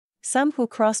Some who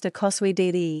cross the causeway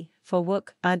daily for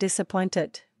work are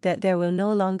disappointed that there will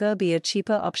no longer be a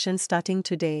cheaper option starting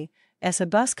today, as a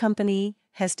bus company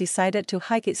has decided to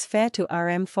hike its fare to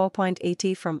Rm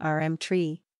 4.80 from Rm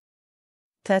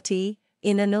 3.30.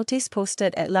 In a notice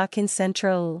posted at Larkin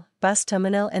Central Bus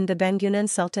Terminal and the Bangunan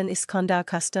Sultan Iskandar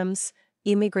Customs,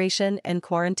 Immigration and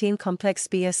Quarantine Complex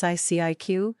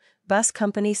BSICIQ, Bus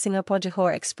Company Singapore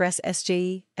Johor Express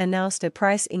SJE announced a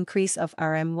price increase of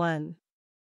Rm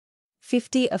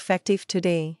 1.50 effective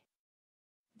today.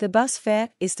 The bus fare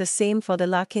is the same for the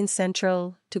Larkin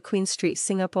Central to Queen Street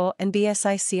Singapore and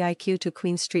BSICIQ to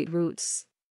Queen Street routes.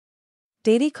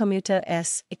 Daily commuter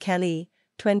S. Kelly,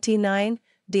 29,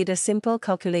 did a simple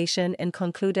calculation and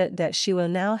concluded that she will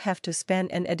now have to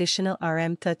spend an additional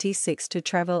Rm 36 to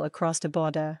travel across the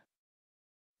border.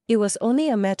 It was only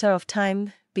a matter of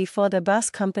time before the bus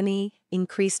company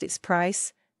increased its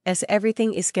price, as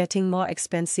everything is getting more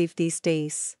expensive these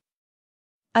days.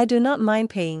 I do not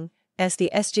mind paying, as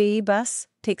the SJE bus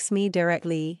takes me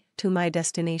directly to my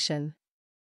destination.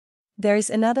 There is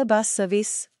another bus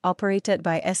service operated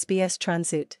by SBS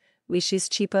Transit, which is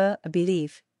cheaper, I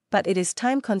believe, but it is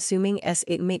time-consuming as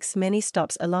it makes many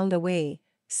stops along the way,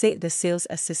 said the sales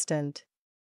assistant.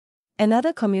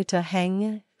 Another commuter,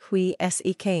 Hang Hui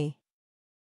Sek,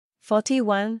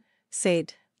 41,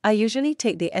 said, I usually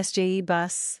take the SJE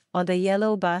bus or the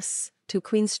yellow bus to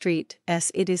Queen Street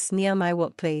as it is near my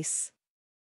workplace.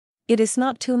 It is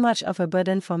not too much of a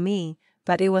burden for me,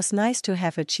 but it was nice to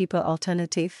have a cheaper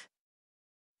alternative,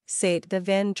 said the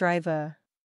van driver.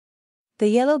 The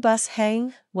yellow bus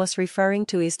Hang was referring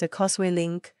to is the Causeway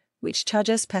Link, which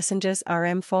charges passengers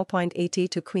Rm 4.80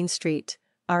 to Queen Street,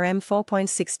 Rm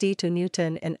 4.60 to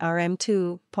Newton and Rm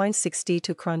 2.60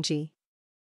 to Kranji.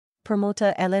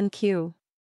 Promoter Alan Q.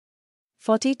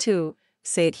 42,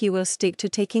 said he will stick to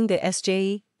taking the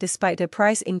SJE despite the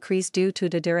price increase due to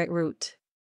the direct route.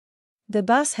 The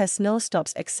bus has no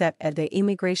stops except at the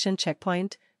immigration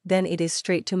checkpoint, then it is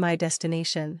straight to my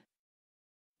destination,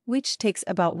 which takes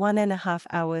about 1.5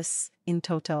 hours in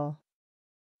total.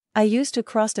 I used to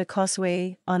cross the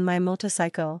causeway on my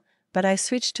motorcycle, but I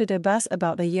switched to the bus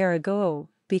about a year ago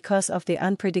because of the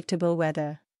unpredictable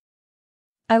weather.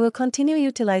 I will continue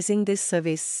utilizing this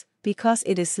service because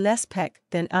it is less packed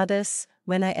than others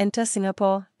when I enter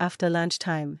Singapore after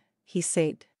lunchtime, he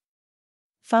said.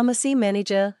 Pharmacy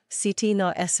manager Siti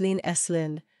Noor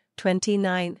Eslin,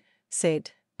 29,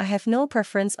 said, I have no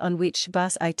preference on which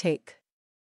bus I take,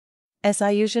 as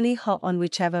I usually hop on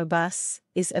whichever bus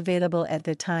is available at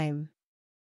the time.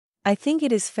 I think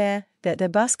it is fair that the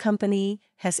bus company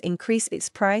has increased its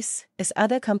price as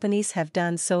other companies have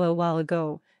done so a while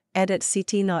ago, added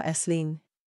Siti Noor Eslin,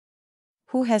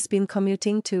 who has been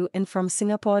commuting to and from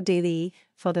Singapore daily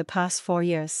for the past 4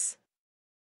 years.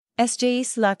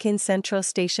 SJE's Larkin Central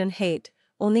Station head,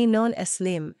 only known as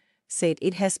Lim, said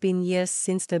it has been years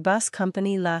since the bus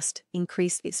company last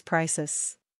increased its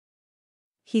prices.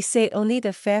 He said only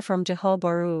the fare from Johor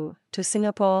Bahru to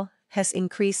Singapore has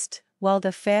increased, while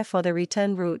the fare for the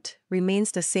return route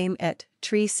remains the same at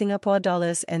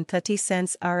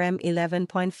 $3.30 Rm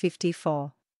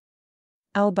 11.54.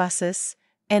 Our buses,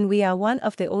 and we are one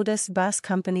of the oldest bus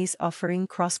companies offering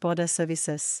cross-border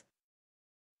services,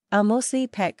 are mostly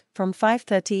packed from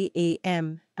 5:30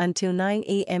 a.m. until 9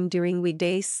 a.m. during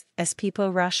weekdays as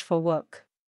people rush for work.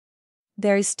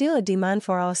 There is still a demand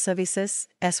for our services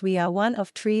as we are one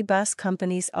of 3 bus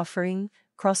companies offering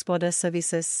cross-border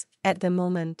services at the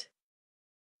moment,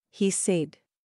 he said.